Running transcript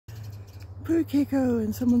pukeko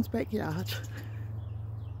in someone's backyard.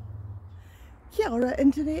 Kia ora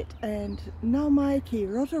internet and nā mai ki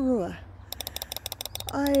Rotorua.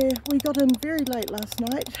 We got in very late last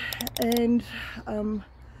night and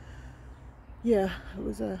yeah, it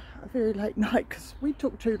was a very late night because we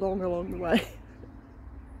took too long along the way.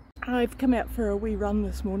 I've come out for a wee run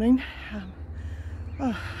this morning.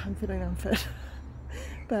 I'm feeling unfit,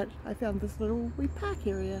 but I found this little wee park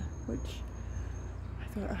area which I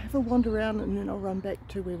thought I'll have a wander around and then I'll run back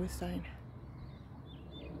to where we're staying.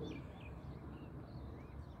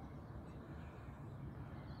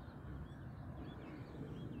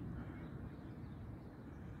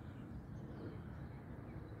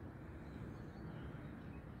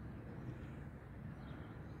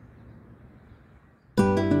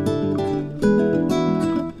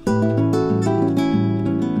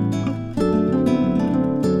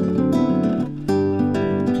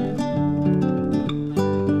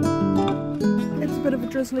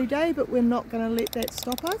 Drizzly day, but we're not going to let that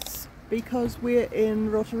stop us because we're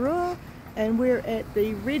in Rotorua and we're at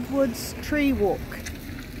the Redwoods Tree Walk.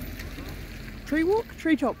 Tree Walk?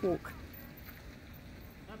 Treetop Walk?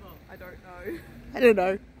 I don't know. I don't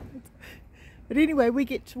know. But anyway, we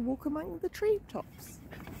get to walk among the treetops.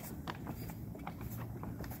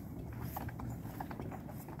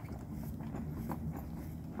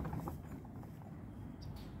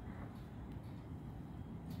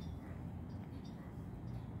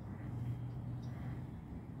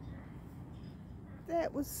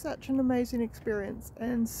 That was such an amazing experience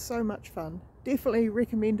and so much fun. Definitely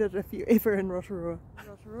recommend it if you're ever in Rotorua.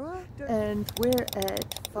 And we're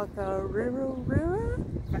at Whakarewa.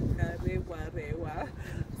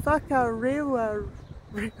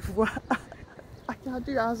 I can't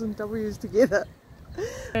do R's and W's together.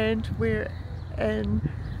 And we're in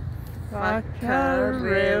Whakarewa.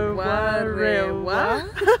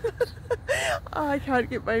 I can't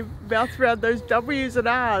get my mouth around those W's and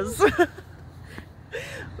R's.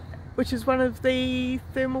 Which is one of the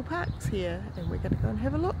thermal parks here, and we're going to go and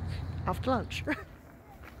have a look after lunch.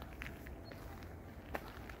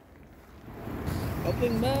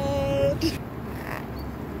 Hopping mud!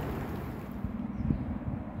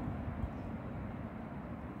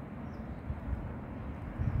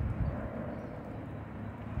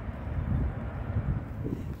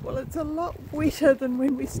 Well, it's a lot wetter than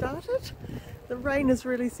when we started. The rain has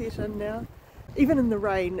really set in now. Even in the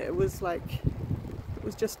rain, it was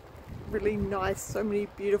just really nice, so many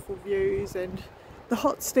beautiful views, and the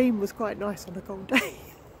hot steam was quite nice on a cold day.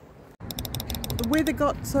 The weather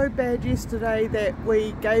got so bad yesterday that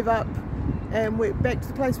we gave up and went back to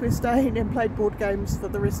the place we're staying and played board games for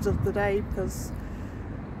the rest of the day because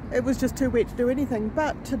it was just too wet to do anything.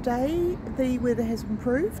 But today the weather has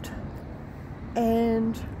improved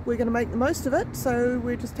and we're going to make the most of it, so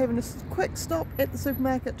we're just having a quick stop at the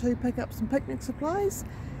supermarket to pick up some picnic supplies,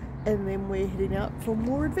 and then we're heading out for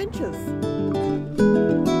more adventures.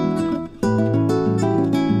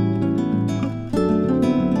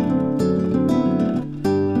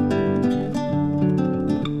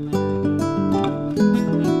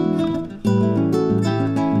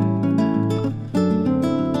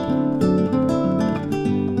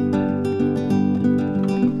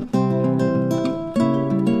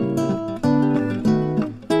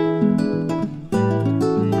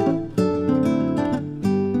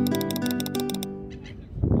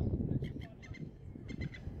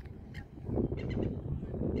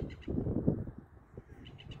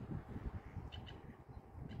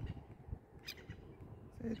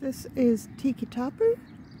 This is Taupō,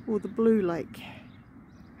 or the Blue Lake,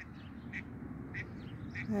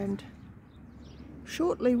 and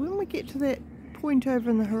shortly when we get to that point over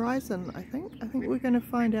in the horizon, I think we're going to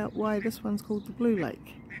find out why this one's called the Blue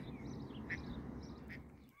Lake.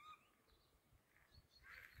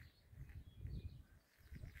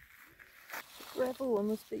 The gravel on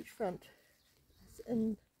this beachfront is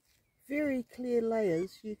in very clear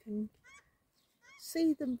layers. You can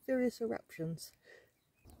see the various eruptions.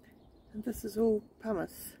 And this is all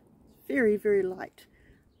pumice, very, very light.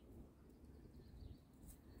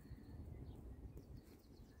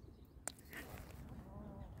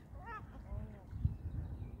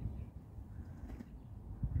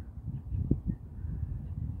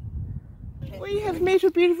 We have met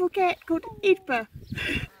a beautiful cat called Edpa.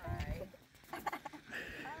 Hi.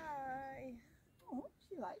 Hi. Oh,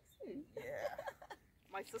 she likes you. Yeah.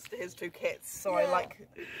 My sister has two cats, so Yeah.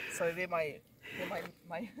 they're my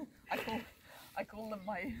I call them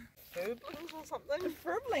my furblings or something.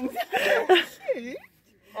 Furblings. Yeah. Cute.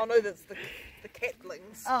 Oh no, that's the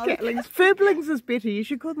catlings. Oh, catlings. Furblings is better. You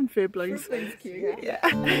should call them furblings. Furblings cute. Yeah.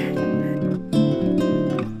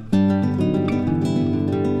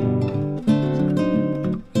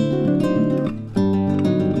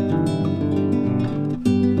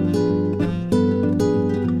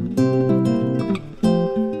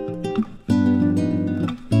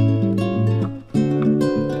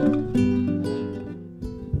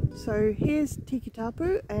 So here's Tiki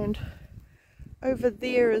Tapu, and over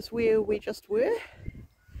there is where we just were.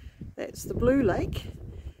 That's the blue lake.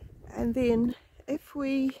 And then if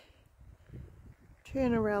we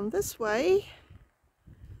turn around this way,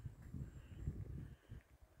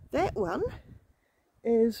 that one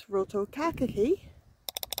is Rotorua,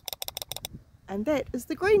 and that is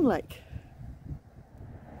the green lake.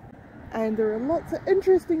 And there are lots of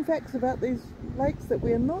interesting facts about these lakes that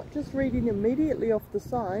we are not just reading immediately off the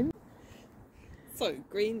sign. So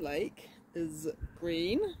Green Lake is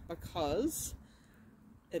green because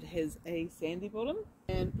it has a sandy bottom,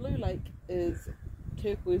 and Blue Lake is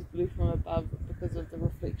turquoise blue from above because of the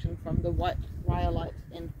reflection from the white rhyolite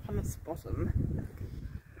and pumice bottom.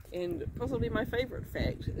 And possibly my favourite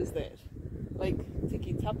fact is that Lake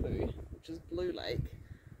Tiki Tapu, which is Blue Lake,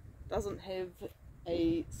 doesn't have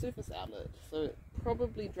a surface outlet, so it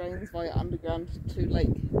probably drains via underground to Lake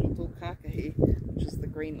Rotorua, which is the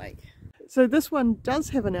Green Lake. So this one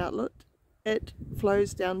does have an outlet. It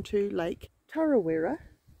flows down to Lake Tarawera,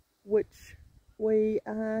 which we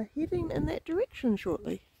are heading in that direction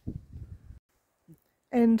shortly.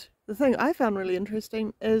 And the thing I found really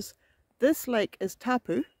interesting is this lake is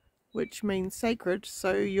tapu, which means sacred,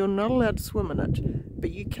 so you're not allowed to swim in it,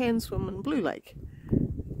 but you can swim in Blue Lake.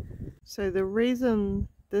 So the reason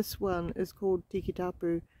this one is called Tiki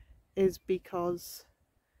Tapu is because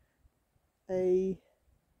a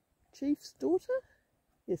chief's daughter?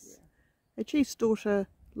 Yes. A chief's daughter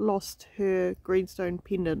lost her greenstone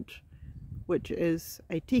pendant, which is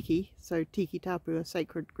a tiki, so Tiki Tapu, a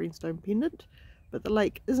sacred greenstone pendant, but the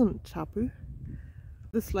lake isn't tapu.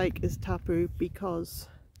 This lake is tapu because...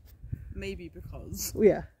 Maybe because.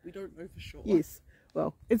 Yeah. We don't know for sure. Yes.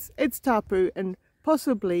 Well, it's tapu, and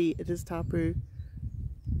possibly it is tapu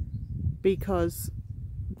because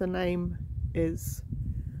the name is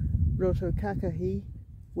Rotorua,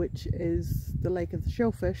 which is the lake of the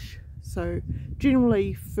shellfish. So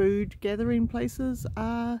generally food gathering places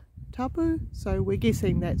are tapu, so we're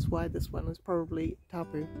guessing that's why this one is probably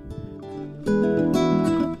tapu.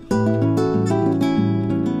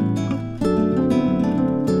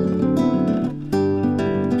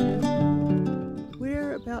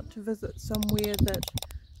 We're about to visit somewhere that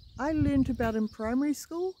I learnt about in primary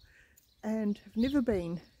school and have never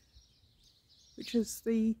been, which is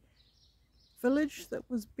the village that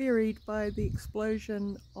was buried by the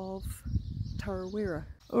explosion of Tarawera.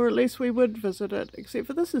 Or at least we would visit it, except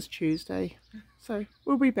for this is Tuesday, so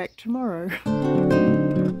we'll be back tomorrow.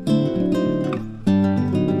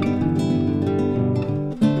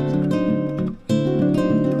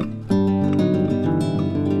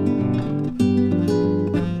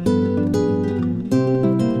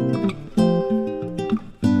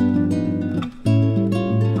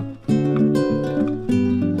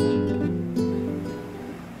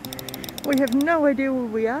 We have no idea where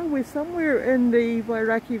we are. We're somewhere in the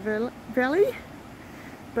Wairaki Valley,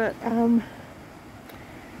 but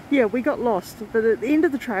yeah, we got lost. But at the end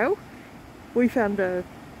of the trail we found a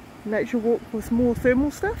nature walk with more thermal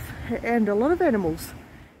stuff and a lot of animals.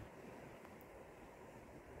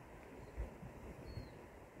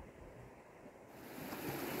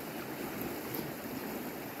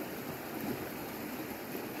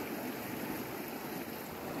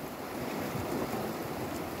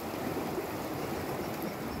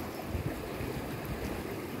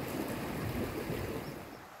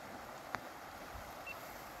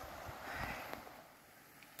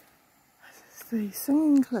 The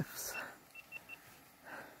Singing Cliffs.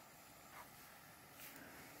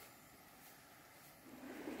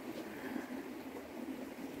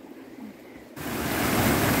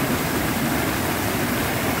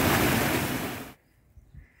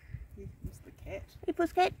 Here comes the cat. Hey,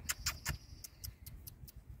 Pusscat.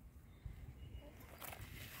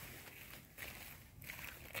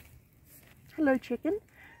 Hello, chicken.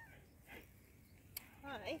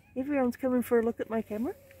 Hi. Everyone's coming for a look at my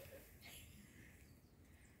camera.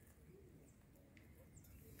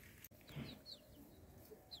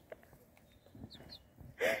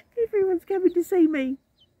 Everyone's coming to see me.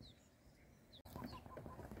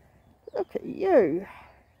 Look at you.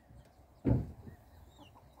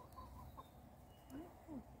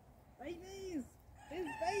 Babies! There's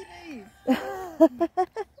babies!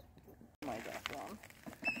 My background.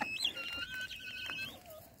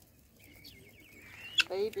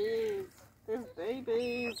 Babies! There's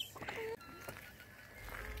babies!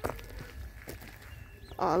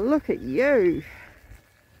 Oh, look at you.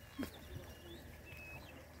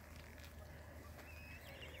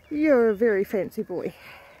 You're a very fancy boy.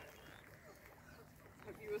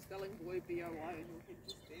 Have you a spelling boy B-O-Y in your head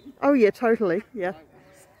just then? Oh yeah, totally, yeah. I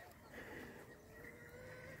was.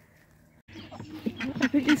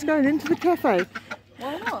 Piggy's going into the cafe.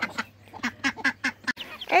 Why not?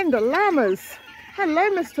 And the llamas. Hello,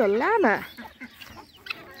 Mr. Llama.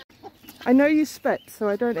 I know you spit, so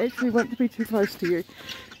I don't actually want to be too close to you.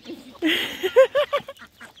 We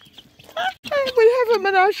have a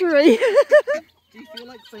menagerie. Do you feel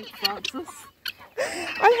like St. Francis?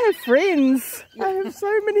 I have friends. I have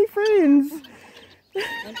so many friends.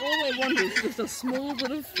 And all they want is just a small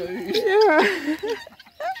bit of food. Yeah.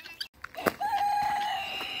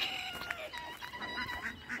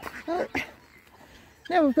 Oh,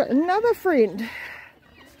 now we've got another friend.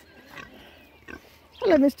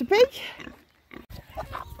 Hello, Mr. Pig.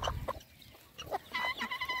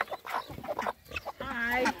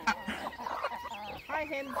 Hi. Hi,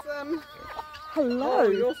 handsome. Hello. Oh,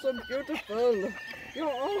 you're so beautiful. You're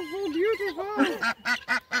all so beautiful.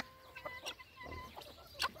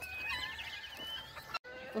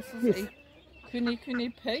 This is Yes. a kuni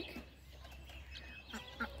pig,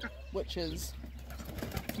 which is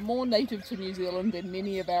more native to New Zealand than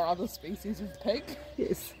many of our other species of pig.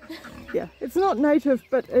 Yes. Yeah. It's not native,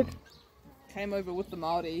 but it... Came over with the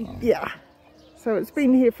Māori. Yeah. So it's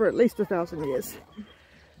been here for at least 1,000 years.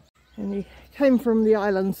 And he came from the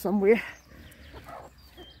island somewhere.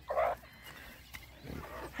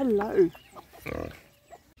 Hello.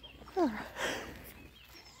 Oh.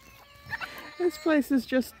 This place is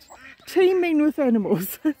just teeming with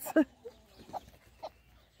animals.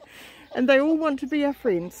 And they all want to be our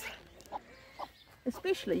friends.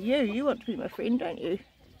 Especially you. You want to be my friend, don't you?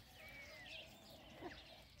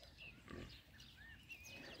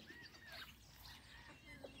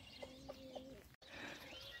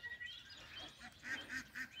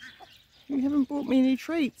 You haven't bought me any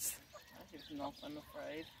treats. I have not, I'm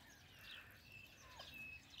afraid.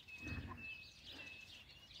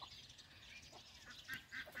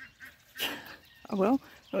 Oh well,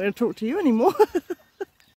 not going to talk to you anymore.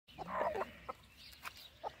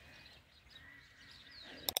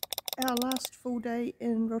 Our last full day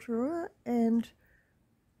in Rotorua, and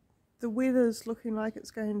the weather's looking like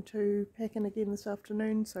it's going to pack in again this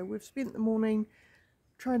afternoon, so we've spent the morning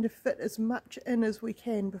trying to fit as much in as we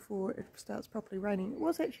can before it starts properly raining. It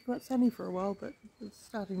was actually quite sunny for a while, but it's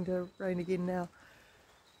starting to rain again now.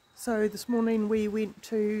 So this morning we went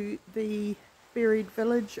to the buried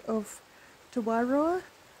village of Taupō,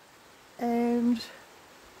 and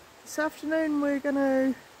this afternoon we're going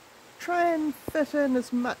to try and fit in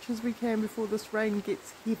as much as we can before this rain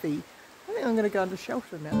gets heavy. I think I'm going to go into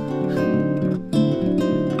shelter now.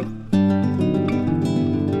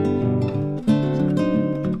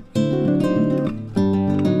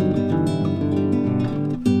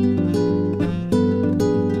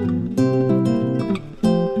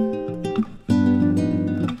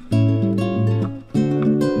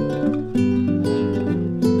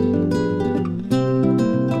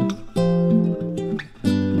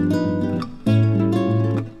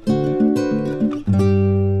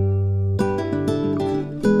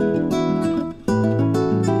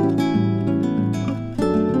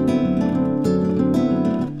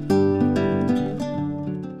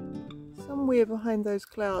 Behind those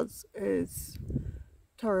clouds is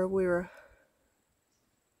Tarawera.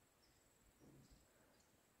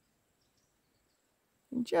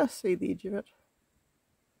 You can just see the edge of it.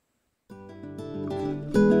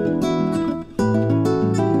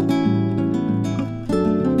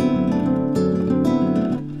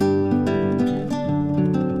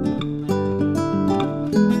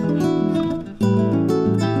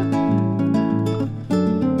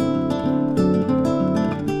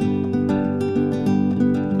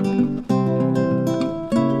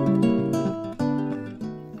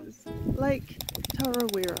 Lake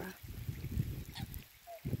Tarawera.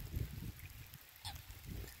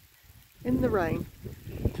 In the rain.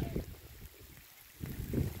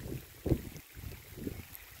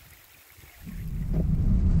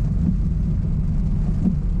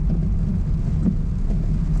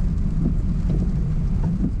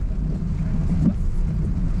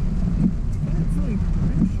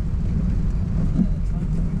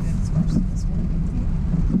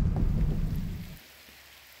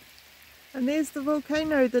 And there's the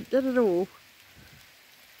volcano that did it all.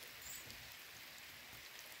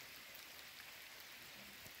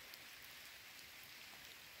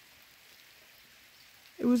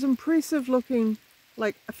 It was impressive looking,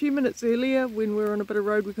 like a few minutes earlier when we were on a bit of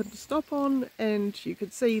road we couldn't stop on, and you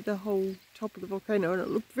could see the whole top of the volcano, and it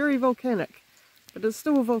looked very volcanic, but it's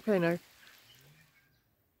still a volcano.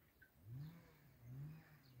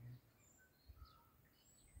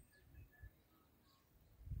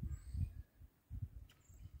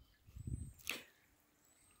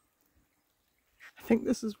 I think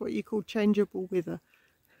this is what you call changeable weather.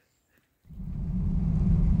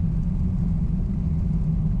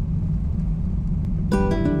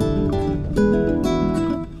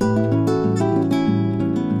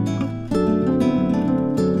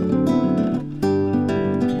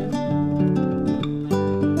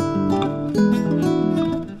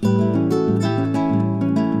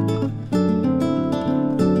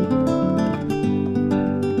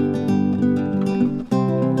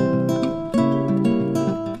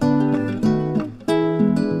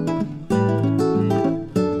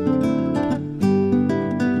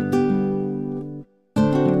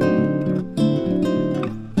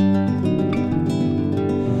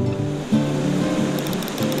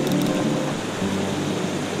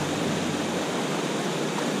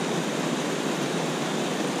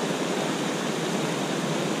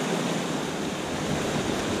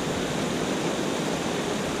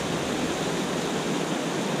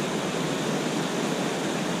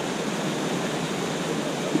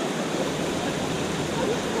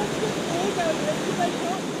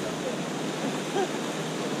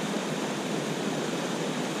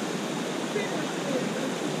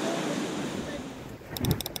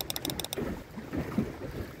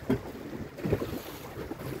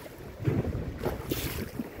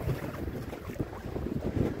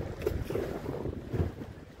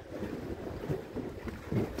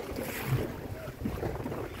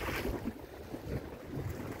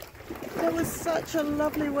 That was such a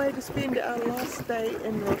lovely way to spend our last day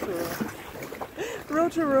in Rotorua.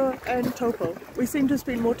 Rotorua and Taupō. We seem to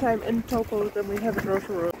spend more time in Taupō than we have in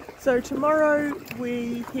Rotorua. So tomorrow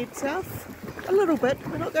we head south a little bit.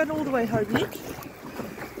 We're not going all the way home yet.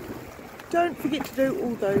 Don't forget to do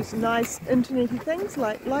all those nice internety things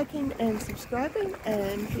like liking and subscribing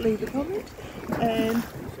and leave a comment. And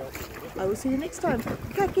I will see you next time.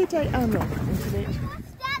 Ka kite anō, internet.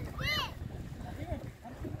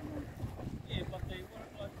 Yeah, but they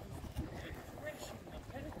weren't like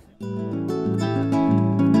this.